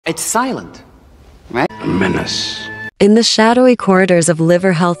It's silent, right? A menace. In the shadowy corridors of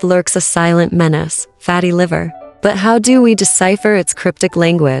liver health lurks a silent menace, fatty liver. But how do we decipher its cryptic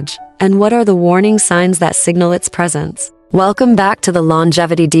language? And what are the warning signs that signal its presence? Welcome back to the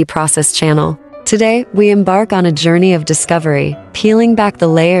Longevity Deprocessed channel. Today, we embark on a journey of discovery, peeling back the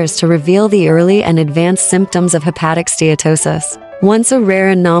layers to reveal the early and advanced symptoms of hepatic steatosis. Once a rare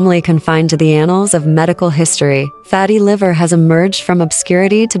anomaly confined to the annals of medical history, fatty liver has emerged from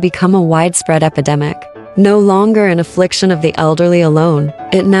obscurity to become a widespread epidemic. No longer an affliction of the elderly alone,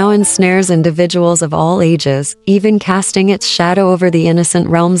 it now ensnares individuals of all ages, even casting its shadow over the innocent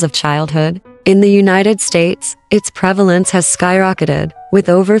realms of childhood. In the United States, its prevalence has skyrocketed, with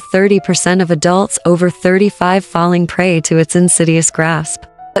over 30% of adults over 35 falling prey to its insidious grasp.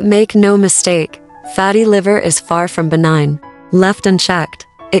 But make no mistake, fatty liver is far from benign. Left unchecked,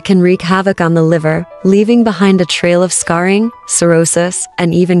 it can wreak havoc on the liver, leaving behind a trail of scarring, cirrhosis,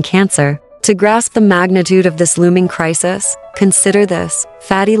 and even cancer. To grasp the magnitude of this looming crisis, consider this: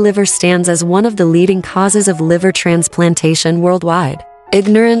 fatty liver stands as one of the leading causes of liver transplantation worldwide.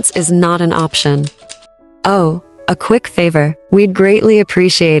 Ignorance is not an option. Oh, a quick favor, we'd greatly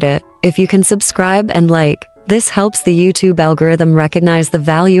appreciate it if you can subscribe and like. This helps the YouTube algorithm recognize the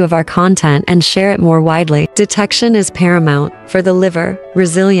value of our content and share it more widely. Detection is paramount, for the liver,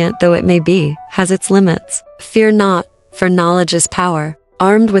 resilient though it may be, has its limits. Fear not, for knowledge is power.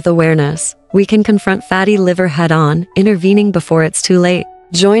 Armed with awareness, we can confront fatty liver head-on, intervening before it's too late.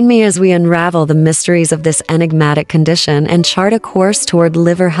 Join me as we unravel the mysteries of this enigmatic condition and chart a course toward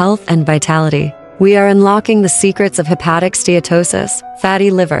liver health and vitality. We are unlocking the secrets of hepatic steatosis, fatty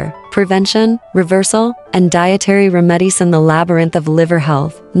liver, prevention, reversal, and dietary remedies in the labyrinth of liver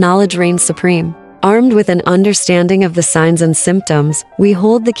health. Knowledge reigns supreme. Armed with an understanding of the signs and symptoms, we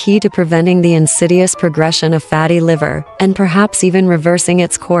hold the key to preventing the insidious progression of fatty liver, and perhaps even reversing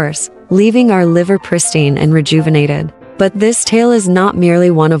its course, leaving our liver pristine and rejuvenated. But this tale is not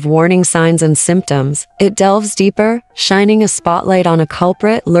merely one of warning signs and symptoms. It delves deeper, shining a spotlight on a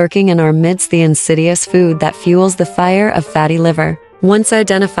culprit lurking in our midst: the insidious food that fuels the fire of fatty liver. Once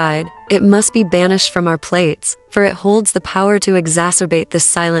identified, it must be banished from our plates, for it holds the power to exacerbate this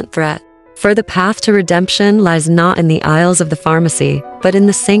silent threat. For the path to redemption lies not in the aisles of the pharmacy, but in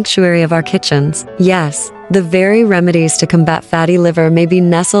the sanctuary of our kitchens. Yes, the very remedies to combat fatty liver may be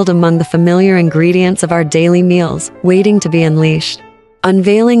nestled among the familiar ingredients of our daily meals, waiting to be unleashed.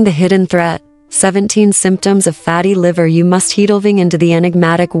 Unveiling the hidden threat, 17 symptoms of fatty liver you must heed. Delving into the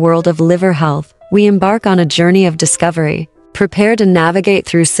enigmatic world of liver health, we embark on a journey of discovery. Prepare to navigate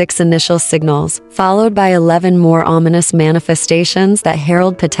through 6 initial signals, followed by 11 more ominous manifestations that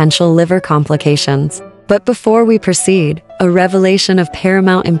herald potential liver complications. But before we proceed, a revelation of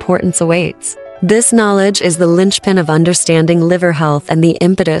paramount importance awaits. This knowledge is the linchpin of understanding liver health and the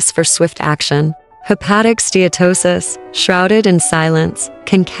impetus for swift action. Hepatic steatosis, shrouded in silence,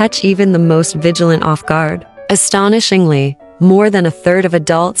 can catch even the most vigilant off guard. Astonishingly, more than a third of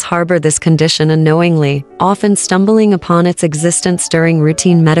adults harbor this condition unknowingly, often stumbling upon its existence during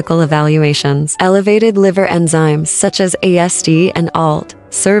routine medical evaluations. Elevated liver enzymes such as AST and ALT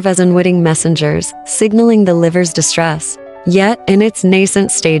serve as unwitting messengers, signaling the liver's distress. Yet, in its nascent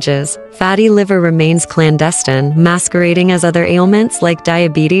stages, fatty liver remains clandestine, masquerading as other ailments like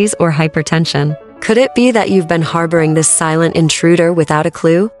diabetes or hypertension. Could it be that you've been harboring this silent intruder without a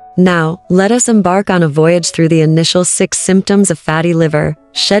clue? Now, let us embark on a voyage through the initial 6 symptoms of fatty liver,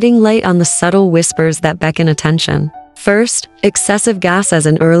 shedding light on the subtle whispers that beckon attention. First, excessive gas as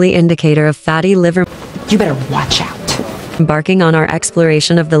an early indicator of fatty liver. You better watch out. Embarking on our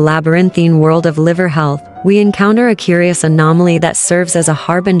exploration of the labyrinthine world of liver health, we encounter a curious anomaly that serves as a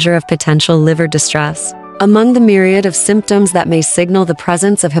harbinger of potential liver distress. Among the myriad of symptoms that may signal the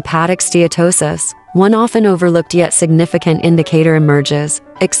presence of hepatic steatosis, one often overlooked yet significant indicator emerges: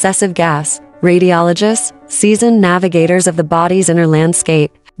 excessive gas. Radiologists, seasoned navigators of the body's inner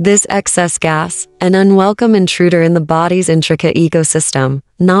landscape, this excess gas, an unwelcome intruder in the body's intricate ecosystem,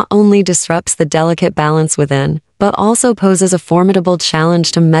 not only disrupts the delicate balance within, but also poses a formidable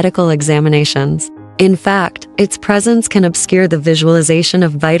challenge to medical examinations. In fact, its presence can obscure the visualization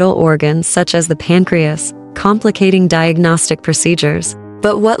of vital organs such as the pancreas, complicating diagnostic procedures.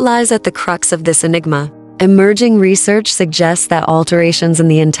 But what lies at the crux of this enigma? Emerging research suggests that alterations in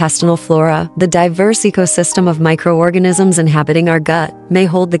the intestinal flora, the diverse ecosystem of microorganisms inhabiting our gut, may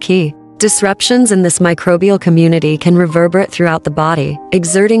hold the key. Disruptions in this microbial community can reverberate throughout the body,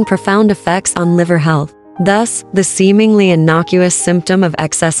 exerting profound effects on liver health. Thus, the seemingly innocuous symptom of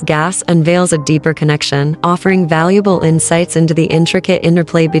excess gas unveils a deeper connection, offering valuable insights into the intricate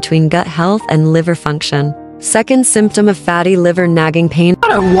interplay between gut health and liver function. Second symptom of fatty liver: nagging pain.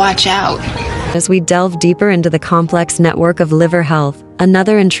 Better watch out. As we delve deeper into the complex network of liver health,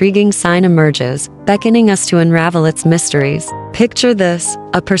 another intriguing sign emerges, beckoning us to unravel its mysteries. Picture this: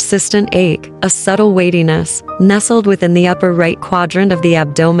 a persistent ache, a subtle weightiness, nestled within the upper right quadrant of the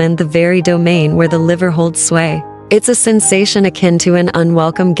abdomen, the very domain where the liver holds sway. It's a sensation akin to an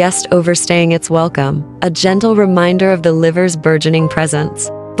unwelcome guest overstaying its welcome, a gentle reminder of the liver's burgeoning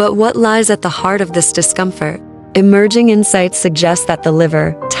presence. But what lies at the heart of this discomfort? Emerging insights suggest that the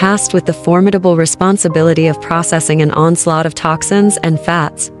liver, tasked with the formidable responsibility of processing an onslaught of toxins and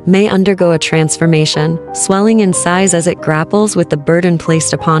fats, may undergo a transformation, swelling in size as it grapples with the burden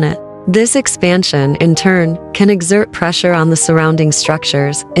placed upon it. This expansion, in turn, can exert pressure on the surrounding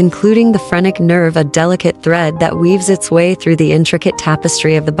structures, including the phrenic nerve, a delicate thread that weaves its way through the intricate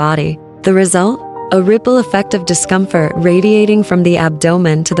tapestry of the body. The result? A ripple effect of discomfort radiating from the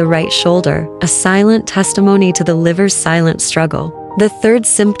abdomen to the right shoulder, a silent testimony to the liver's silent struggle. The third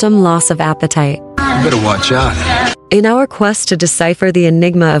symptom: loss of appetite. You better watch out. In our quest to decipher the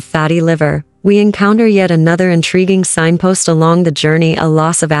enigma of fatty liver, we encounter yet another intriguing signpost along the journey: a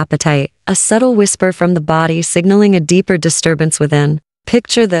loss of appetite, a subtle whisper from the body signaling a deeper disturbance within.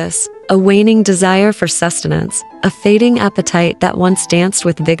 Picture this: a waning desire for sustenance, a fading appetite that once danced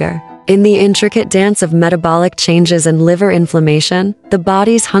with vigor. In the intricate dance of metabolic changes and liver inflammation, the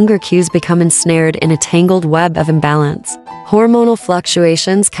body's hunger cues become ensnared in a tangled web of imbalance. Hormonal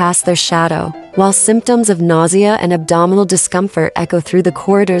fluctuations cast their shadow, while symptoms of nausea and abdominal discomfort echo through the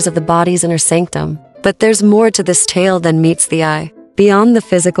corridors of the body's inner sanctum. But there's more to this tale than meets the eye. Beyond the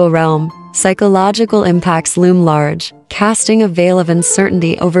physical realm, psychological impacts loom large, casting a veil of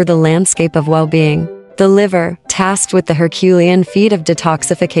uncertainty over the landscape of well-being. The liver, tasked with the Herculean feat of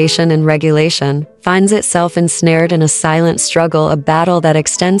detoxification and regulation, finds itself ensnared in a silent struggle, a battle that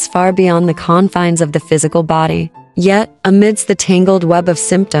extends far beyond the confines of the physical body. Yet, amidst the tangled web of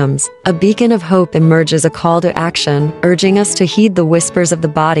symptoms, a beacon of hope emerges, a call to action, urging us to heed the whispers of the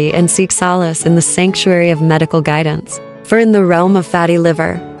body and seek solace in the sanctuary of medical guidance. For in the realm of fatty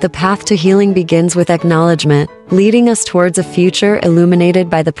liver, the path to healing begins with acknowledgement, leading us towards a future illuminated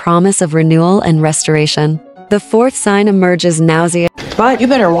by the promise of renewal and restoration. The fourth sign emerges: nausea. But you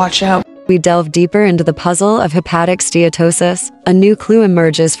better watch out. We delve deeper into the puzzle of hepatic steatosis. A new clue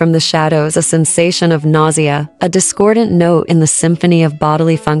emerges from the shadows: a sensation of nausea, a discordant note in the symphony of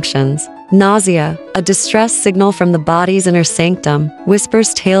bodily functions. Nausea, a distress signal from the body's inner sanctum,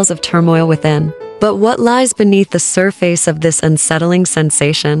 whispers tales of turmoil within. But what lies beneath the surface of this unsettling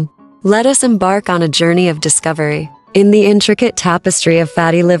sensation? Let us embark on a journey of discovery. In the intricate tapestry of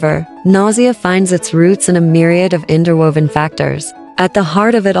fatty liver, nausea finds its roots in a myriad of interwoven factors. At the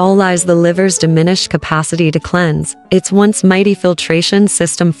heart of it all lies the liver's diminished capacity to cleanse, its once mighty filtration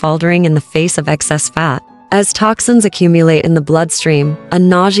system faltering in the face of excess fat. As toxins accumulate in the bloodstream, a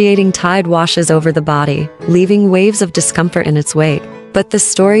nauseating tide washes over the body, leaving waves of discomfort in its wake. But the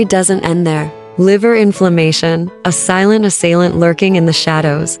story doesn't end there. Liver inflammation, a silent assailant lurking in the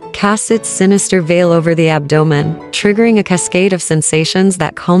shadows, casts its sinister veil over the abdomen, triggering a cascade of sensations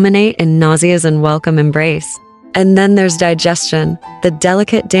that culminate in nausea's unwelcome embrace. And then there's digestion, the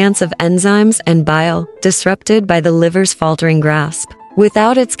delicate dance of enzymes and bile, disrupted by the liver's faltering grasp.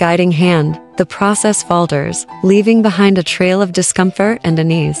 Without its guiding hand, the process falters, leaving behind a trail of discomfort and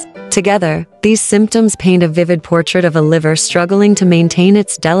unease. Together, these symptoms paint a vivid portrait of a liver struggling to maintain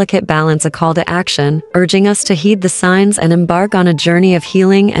its delicate balance, a call to action, urging us to heed the signs and embark on a journey of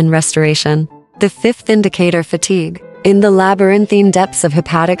healing and restoration. The fifth indicator: fatigue. In the labyrinthine depths of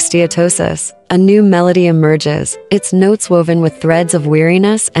hepatic steatosis, a new melody emerges, its notes woven with threads of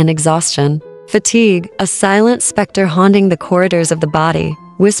weariness and exhaustion. Fatigue, a silent specter haunting the corridors of the body,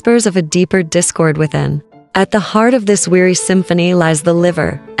 whispers of a deeper discord within. At the heart of this weary symphony lies the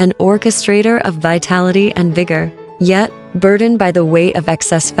liver, an orchestrator of vitality and vigor. Yet, burdened by the weight of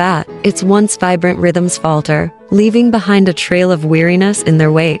excess fat, its once vibrant rhythms falter, leaving behind a trail of weariness in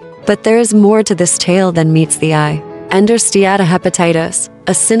their wake. But there is more to this tale than meets the eye. Enter steatohepatitis,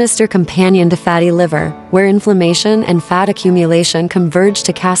 a sinister companion to fatty liver, where inflammation and fat accumulation converge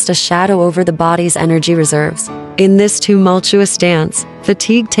to cast a shadow over the body's energy reserves. In this tumultuous dance,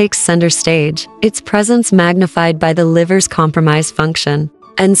 fatigue takes center stage, its presence magnified by the liver's compromised function.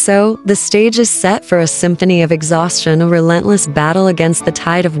 And so, the stage is set for a symphony of exhaustion, a relentless battle against the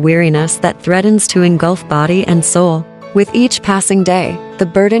tide of weariness that threatens to engulf body and soul. With each passing day, the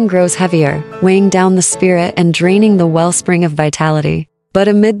burden grows heavier, weighing down the spirit and draining the wellspring of vitality. But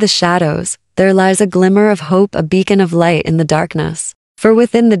amid the shadows, there lies a glimmer of hope, a beacon of light in the darkness. For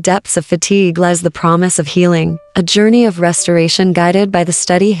within the depths of fatigue lies the promise of healing, a journey of restoration guided by the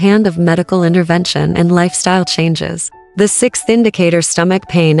steady hand of medical intervention and lifestyle changes. The sixth indicator: stomach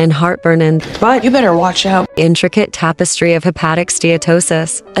pain and heartburn and But you better watch out. intricate tapestry of hepatic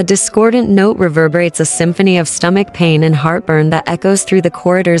steatosis. A discordant note reverberates a symphony of stomach pain and heartburn that echoes through the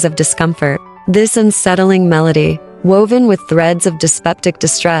corridors of discomfort. This unsettling melody, woven with threads of dyspeptic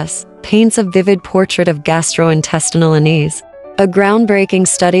distress, paints a vivid portrait of gastrointestinal unease. A groundbreaking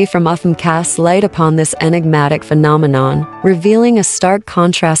study from UFM casts light upon this enigmatic phenomenon, revealing a stark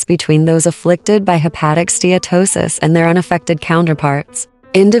contrast between those afflicted by hepatic steatosis and their unaffected counterparts.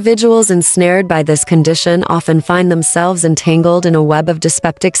 Individuals ensnared by this condition often find themselves entangled in a web of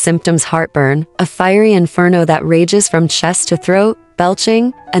dyspeptic symptoms: heartburn, a fiery inferno that rages from chest to throat,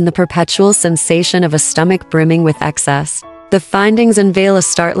 belching, and the perpetual sensation of a stomach brimming with excess. The findings unveil a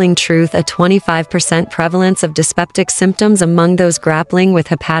startling truth: a 25% prevalence of dyspeptic symptoms among those grappling with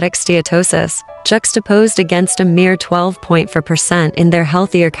hepatic steatosis, juxtaposed against a mere 12% in their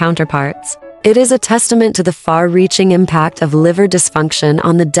healthier counterparts. It is a testament to the far-reaching impact of liver dysfunction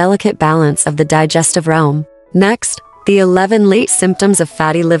on the delicate balance of the digestive realm. Next, the 11 late symptoms of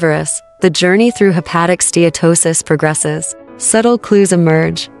fatty liver. The journey through hepatic steatosis progresses. Subtle clues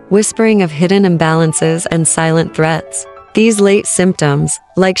emerge, whispering of hidden imbalances and silent threats. These late symptoms,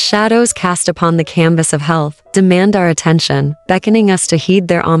 like shadows cast upon the canvas of health, demand our attention, beckoning us to heed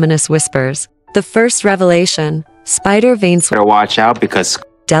their ominous whispers. The first revelation: spider vein Better watch out because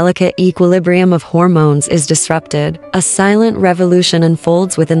delicate equilibrium of hormones is disrupted. A silent revolution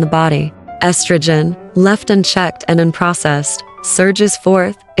unfolds within the body. Estrogen, left unchecked and unprocessed, surges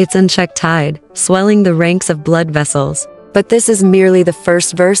forth, its unchecked tide, swelling the ranks of blood vessels. But this is merely the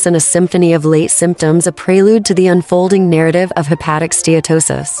first verse in a symphony of late symptoms, a prelude to the unfolding narrative of hepatic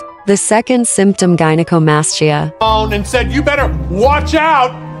steatosis. The second symptom: gynecomastia. And said, "You better watch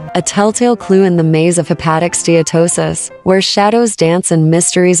out." A telltale clue in the maze of hepatic steatosis, where shadows dance and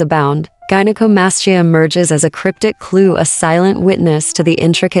mysteries abound. Gynecomastia emerges as a cryptic clue, a silent witness to the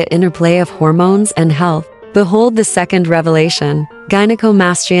intricate interplay of hormones and health. Behold the second revelation: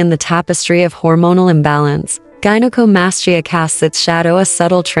 gynecomastia in the tapestry of hormonal imbalance. Gynecomastia casts its shadow, a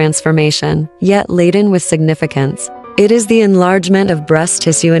subtle transformation, yet laden with significance. It is the enlargement of breast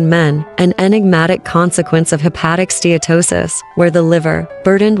tissue in men, an enigmatic consequence of hepatic steatosis, where the liver,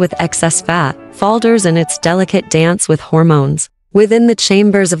 burdened with excess fat, falters in its delicate dance with hormones. Within the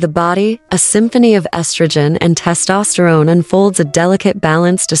chambers of the body, a symphony of estrogen and testosterone unfolds, a delicate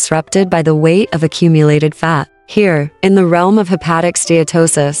balance disrupted by the weight of accumulated fat. Here, in the realm of hepatic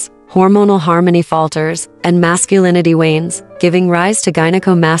steatosis, hormonal harmony falters, and masculinity wanes, giving rise to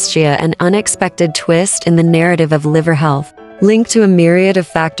gynecomastia, an unexpected twist in the narrative of liver health. Linked to a myriad of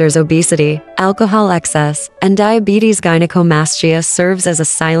factors: obesity, alcohol excess, and diabetes, gynecomastia serves as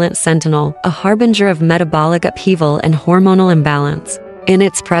a silent sentinel, a harbinger of metabolic upheaval and hormonal imbalance. In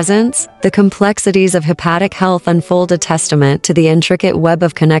its presence, the complexities of hepatic health unfold, a testament to the intricate web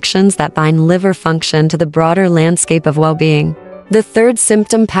of connections that bind liver function to the broader landscape of well-being. The third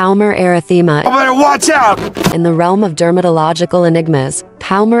symptom: palmar erythema. Better watch out! In the realm of dermatological enigmas,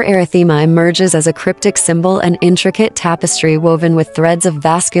 palmar erythema emerges as a cryptic symbol, an intricate tapestry woven with threads of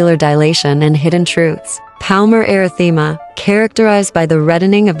vascular dilation and hidden truths. Palmar erythema, characterized by the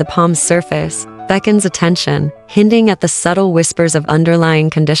reddening of the palm's surface, beckons attention, hinting at the subtle whispers of underlying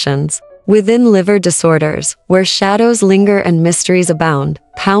conditions. Within liver disorders, where shadows linger and mysteries abound,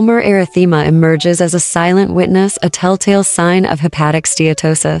 palmar erythema emerges as a silent witness, a telltale sign of hepatic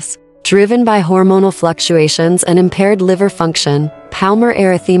steatosis. Driven by hormonal fluctuations and impaired liver function, palmar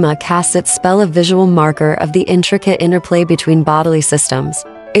erythema casts its spell, a visual marker of the intricate interplay between bodily systems.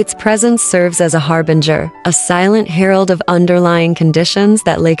 Its presence serves as a harbinger, a silent herald of underlying conditions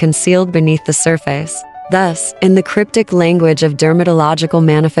that lay concealed beneath the surface. Thus, in the cryptic language of dermatological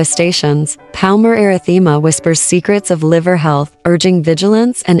manifestations, palmar erythema whispers secrets of liver health, urging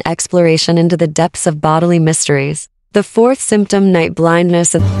vigilance and exploration into the depths of bodily mysteries. The fourth symptom: night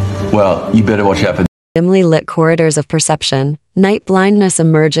blindness. Well, you better watch out for Dimly lit corridors of perception, night blindness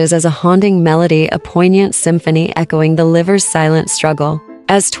emerges as a haunting melody, a poignant symphony echoing the liver's silent struggle.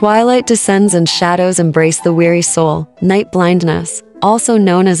 As twilight descends and shadows embrace the weary soul, night blindness, also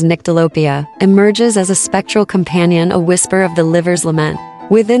known as nyctalopia, emerges as a spectral companion, a whisper of the liver's lament.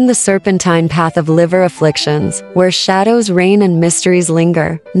 Within the serpentine path of liver afflictions, where shadows reign and mysteries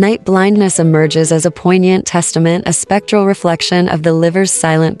linger, night blindness emerges as a poignant testament, a spectral reflection of the liver's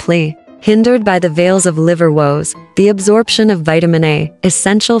silent plea. Hindered by the veils of liver woes, the absorption of vitamin A,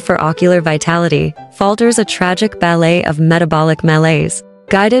 essential for ocular vitality, falters, a tragic ballet of metabolic malaise.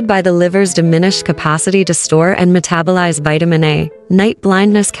 Guided by the liver's diminished capacity to store and metabolize vitamin A, night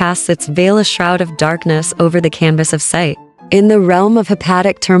blindness casts its veil, a shroud of darkness over the canvas of sight. In the realm of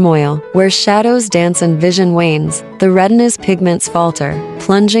hepatic turmoil, where shadows dance and vision wanes, the retina's pigments falter,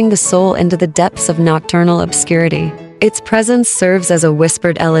 plunging the soul into the depths of nocturnal obscurity. Its presence serves as a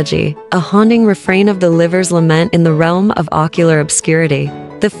whispered elegy, a haunting refrain of the liver's lament in the realm of ocular obscurity.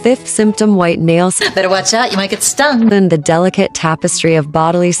 The fifth symptom, white nails. Better watch out, you might get stung. In the delicate tapestry of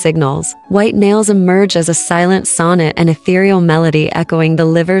bodily signals, white nails emerge as a silent sonnet, an ethereal melody echoing the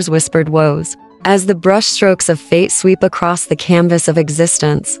liver's whispered woes. As the brushstrokes of fate sweep across the canvas of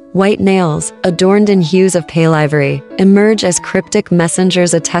existence, white nails, adorned in hues of pale ivory, emerge as cryptic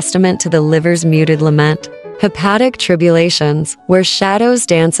messengers, a testament to the liver's muted lament. Hepatic tribulations, where shadows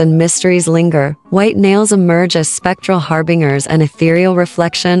dance and mysteries linger, white nails emerge as spectral harbingers, an ethereal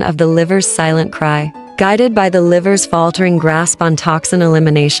reflection of the liver's silent cry. Guided by the liver's faltering grasp on toxin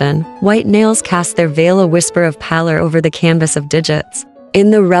elimination, white nails cast their veil, a whisper of pallor over the canvas of digits.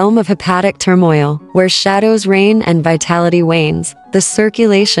 In the realm of hepatic turmoil, where shadows reign and vitality wanes, the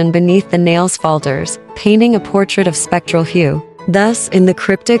circulation beneath the nails falters, painting a portrait of spectral hue. Thus, in the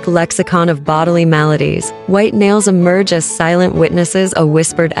cryptic lexicon of bodily maladies, white nails emerge as silent witnesses, a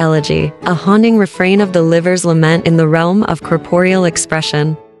whispered elegy, a haunting refrain of the liver's lament in the realm of corporeal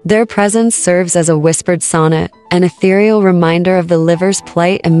expression. Their presence serves as a whispered sonnet, an ethereal reminder of the liver's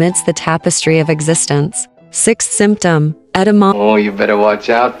plight amidst the tapestry of existence. Sixth symptom, etymology. Oh, you better watch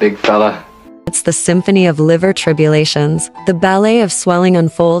out, big fella. It's the symphony of liver tribulations. The ballet of swelling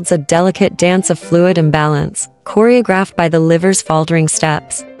unfolds, a delicate dance of fluid imbalance, choreographed by the liver's faltering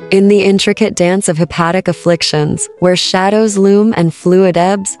steps. In the intricate dance of hepatic afflictions, where shadows loom and fluid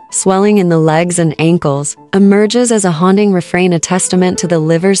ebbs, swelling in the legs and ankles, emerges as a haunting refrain, a testament to the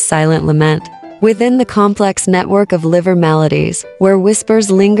liver's silent lament. Within the complex network of liver maladies, where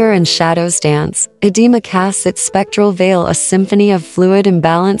whispers linger and shadows dance, edema casts its spectral veil, a symphony of fluid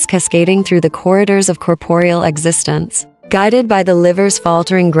imbalance cascading through the corridors of corporeal existence. Guided by the liver's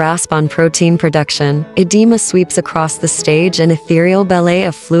faltering grasp on protein production, edema sweeps across the stage, an ethereal ballet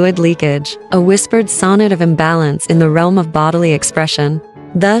of fluid leakage, a whispered sonnet of imbalance in the realm of bodily expression.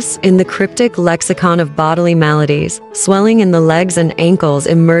 Thus, in the cryptic lexicon of bodily maladies, swelling in the legs and ankles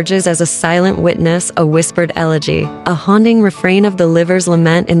emerges as a silent witness, a whispered elegy, a haunting refrain of the liver's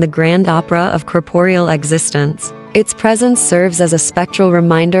lament in the grand opera of corporeal existence. Its presence serves as a spectral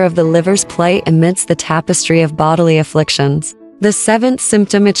reminder of the liver's plight amidst the tapestry of bodily afflictions. The seventh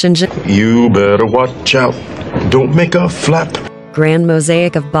symptom, You better watch out. Don't make a flap. Grand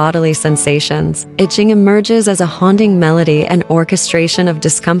mosaic of bodily sensations, itching emerges as a haunting melody and orchestration of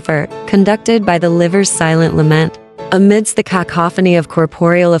discomfort, conducted by the liver's silent lament. Amidst the cacophony of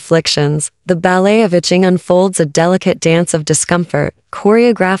corporeal afflictions, the ballet of itching unfolds, a delicate dance of discomfort,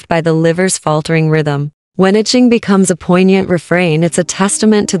 choreographed by the liver's faltering rhythm. When itching becomes a poignant refrain, it's a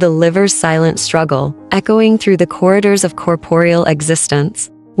testament to the liver's silent struggle, echoing through the corridors of corporeal existence.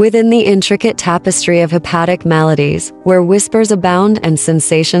 Within the intricate tapestry of hepatic maladies, where whispers abound and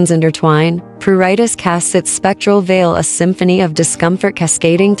sensations intertwine, pruritus casts its spectral veil, a symphony of discomfort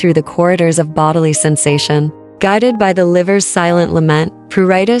cascading through the corridors of bodily sensation. Guided by the liver's silent lament,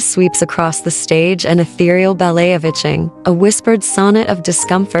 pruritus sweeps across the stage, an ethereal ballet of itching, a whispered sonnet of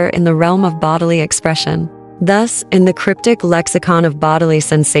discomfort in the realm of bodily expression. Thus, in the cryptic lexicon of bodily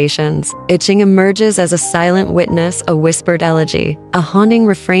sensations, itching emerges as a silent witness, a whispered elegy, a haunting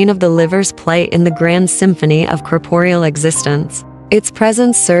refrain of the liver's plight in the grand symphony of corporeal existence. Its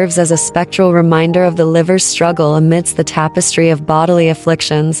presence serves as a spectral reminder of the liver's struggle amidst the tapestry of bodily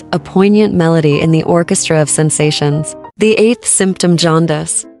afflictions, a poignant melody in the orchestra of sensations. The eighth symptom,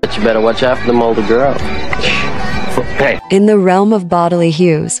 jaundice. But you better watch out for them older girl. Hey. In the realm of bodily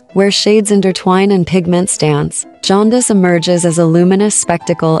hues, where shades intertwine and pigments dance, jaundice emerges as a luminous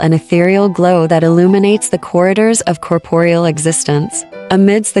spectacle, an ethereal glow that illuminates the corridors of corporeal existence.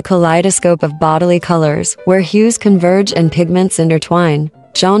 Amidst the kaleidoscope of bodily colors, where hues converge and pigments intertwine,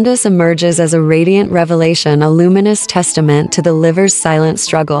 jaundice emerges as a radiant revelation, a luminous testament to the liver's silent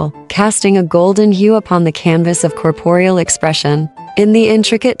struggle, casting a golden hue upon the canvas of corporeal expression. In the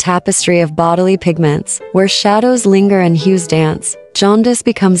intricate tapestry of bodily pigments, where shadows linger and hues dance, jaundice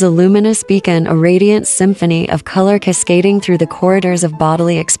becomes a luminous beacon, a radiant symphony of color cascading through the corridors of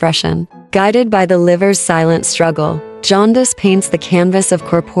bodily expression. Guided by the liver's silent struggle, jaundice paints the canvas of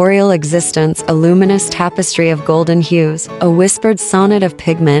corporeal existence, a luminous tapestry of golden hues, a whispered sonnet of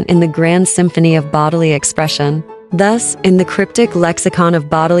pigment in the grand symphony of bodily expression. Thus, in the cryptic lexicon of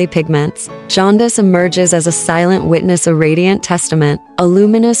bodily pigments, jaundice emerges as a silent witness, a radiant testament, a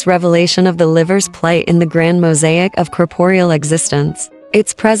luminous revelation of the liver's plight in the grand mosaic of corporeal existence.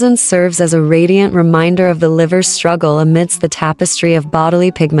 Its presence serves as a radiant reminder of the liver's struggle amidst the tapestry of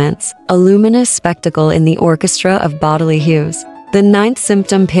bodily pigments, a luminous spectacle in the orchestra of bodily hues. The ninth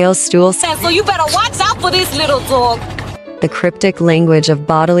symptom, pale stool. So you better watch out for this little dog. The cryptic language of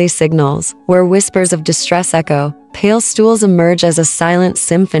bodily signals, where whispers of distress echo. Pale stools emerge as a silent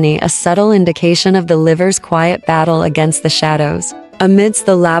symphony, a subtle indication of the liver's quiet battle against the shadows. Amidst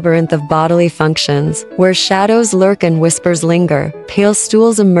the labyrinth of bodily functions, where shadows lurk and whispers linger, pale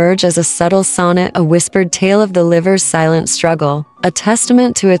stools emerge as a subtle sonnet, a whispered tale of the liver's silent struggle, a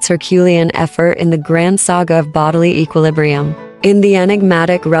testament to its Herculean effort in the grand saga of bodily equilibrium. In the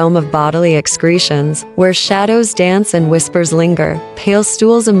enigmatic realm of bodily excretions, where shadows dance and whispers linger, pale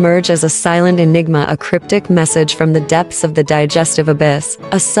stools emerge as a silent enigma, a cryptic message from the depths of the digestive abyss,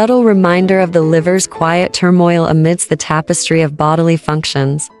 a subtle reminder of the liver's quiet turmoil amidst the tapestry of bodily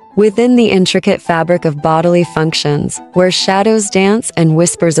functions. Within the intricate fabric of bodily functions, where shadows dance and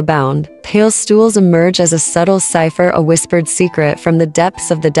whispers abound, pale stools emerge as a subtle cipher, a whispered secret from the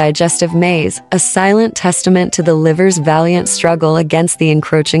depths of the digestive maze, a silent testament to the liver's valiant struggle against the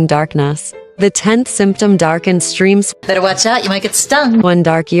encroaching darkness. The 10th symptom, darkened streams. Better watch out, you might get stung. One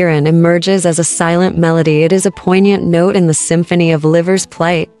dark urine emerges as a silent melody. It is a poignant note in the symphony of liver's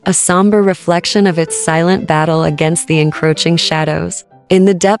plight, a somber reflection of its silent battle against the encroaching shadows. In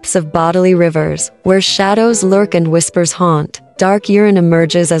the depths of bodily rivers, where shadows lurk and whispers haunt, dark urine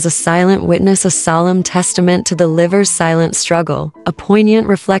emerges as a silent witness, a solemn testament to the liver's silent struggle, a poignant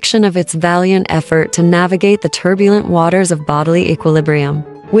reflection of its valiant effort to navigate the turbulent waters of bodily equilibrium.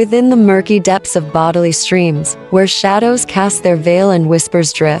 Within the murky depths of bodily streams, where shadows cast their veil and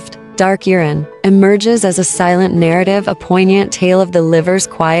whispers drift, dark urine emerges as a silent narrative, a poignant tale of the liver's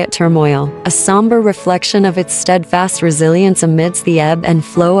quiet turmoil, a somber reflection of its steadfast resilience amidst the ebb and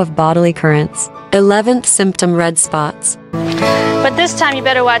flow of bodily currents. 11th symptom, red spots. But this time you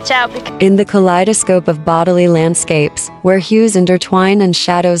better watch out because In the kaleidoscope of bodily landscapes, where hues intertwine and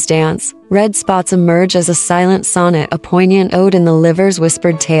shadows dance, red spots emerge as a silent sonnet, a poignant ode in the liver's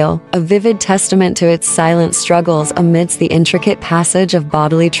whispered tale, a vivid testament to its silent struggles amidst the intricate passage of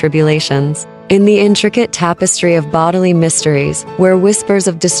bodily tribulations. In the intricate tapestry of bodily mysteries, where whispers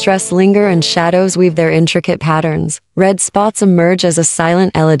of distress linger and shadows weave their intricate patterns, red spots emerge as a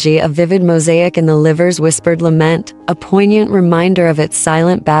silent elegy, a vivid mosaic in the liver's whispered lament, a poignant reminder of its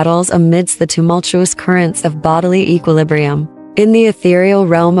silent battles amidst the tumultuous currents of bodily equilibrium. In the ethereal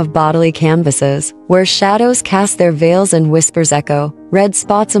realm of bodily canvases, where shadows cast their veils and whispers echo, red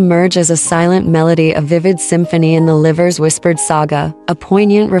spots emerge as a silent melody, a vivid symphony in the liver's whispered saga, a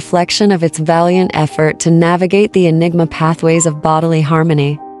poignant reflection of its valiant effort to navigate the enigma pathways of bodily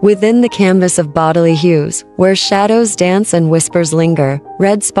harmony. Within the canvas of bodily hues, where shadows dance and whispers linger,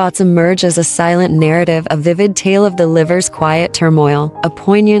 red spots emerge as a silent narrative, a vivid tale of the liver's quiet turmoil, a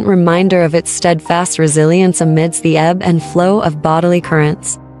poignant reminder of its steadfast resilience amidst the ebb and flow of bodily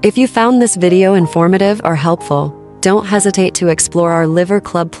currents. If you found this video informative or helpful, don't hesitate to explore our Liver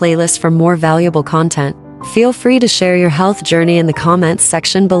Club playlist for more valuable content. Feel free to share your health journey in the comments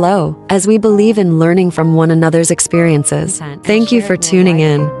section below, as we believe in learning from one another's experiences. Thank you for tuning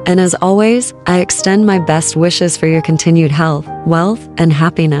in, and as always, I extend my best wishes for your continued health, wealth, and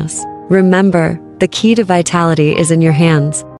happiness. Remember, the key to vitality is in your hands.